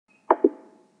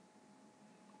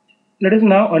Let us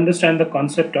now understand the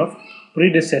concept of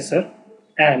predecessor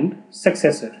and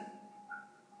successor.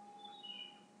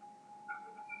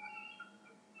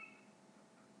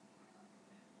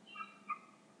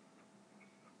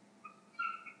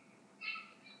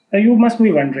 Now you must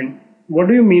be wondering, what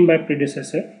do you mean by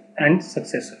predecessor and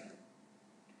successor?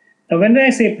 Now when I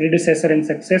say predecessor and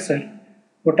successor,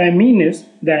 what I mean is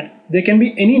that there can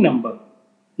be any number.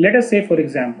 Let us say, for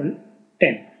example,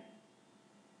 10.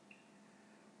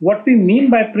 What we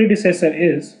mean by predecessor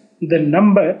is the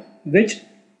number which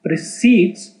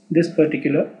precedes this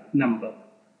particular number.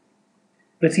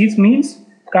 Precedes means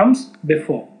comes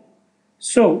before.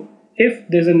 So if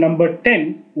there is a number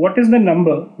 10, what is the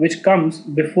number which comes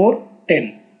before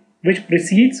 10, which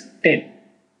precedes 10?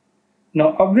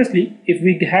 Now obviously, if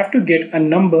we have to get a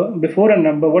number before a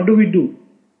number, what do?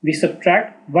 We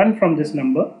subtract 1 from this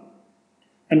number,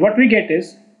 and what we get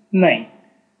is 9.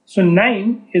 So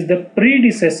 9 is the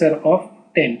predecessor of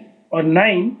 10, or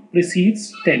 9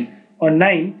 precedes 10, or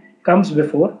 9 comes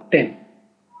before 10.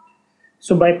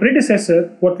 So by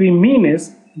predecessor, what we mean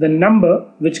is the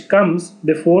number which comes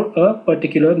before a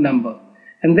particular number,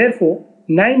 and therefore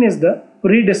 9 is the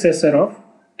predecessor of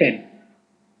 10.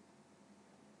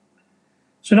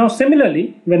 So now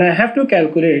similarly, when I have to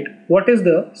calculate what is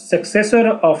the successor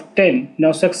of 10,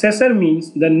 now successor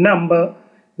means the number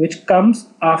which comes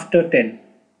after 10.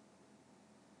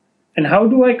 And how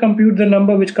do I compute the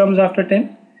number which comes after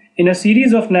 10? In a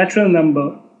series of natural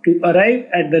number, to arrive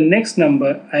at the next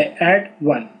number, I add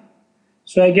 1.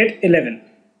 So I get 11.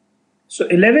 So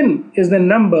 11 is the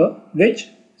number which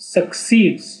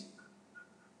succeeds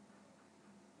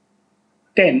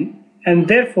 10 and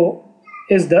therefore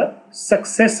is the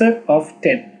successor of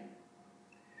 10.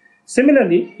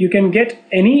 Similarly, you can get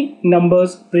any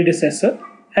number's predecessor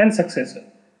and successor.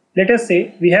 Let us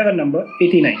say we have a number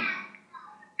 89.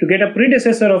 To get a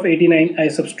predecessor of 89, I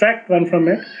subtract 1 from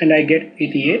it and I get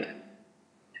 88.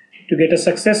 To get a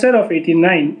successor of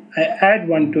 89, I add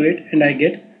 1 to it and I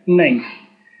get 90.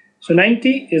 So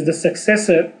 90 is the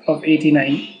successor of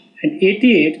 89 and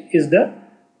 88 is the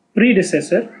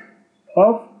predecessor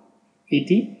of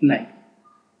 89.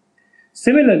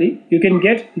 Similarly, you can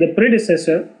get the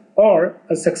predecessor or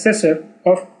a successor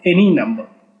of any number.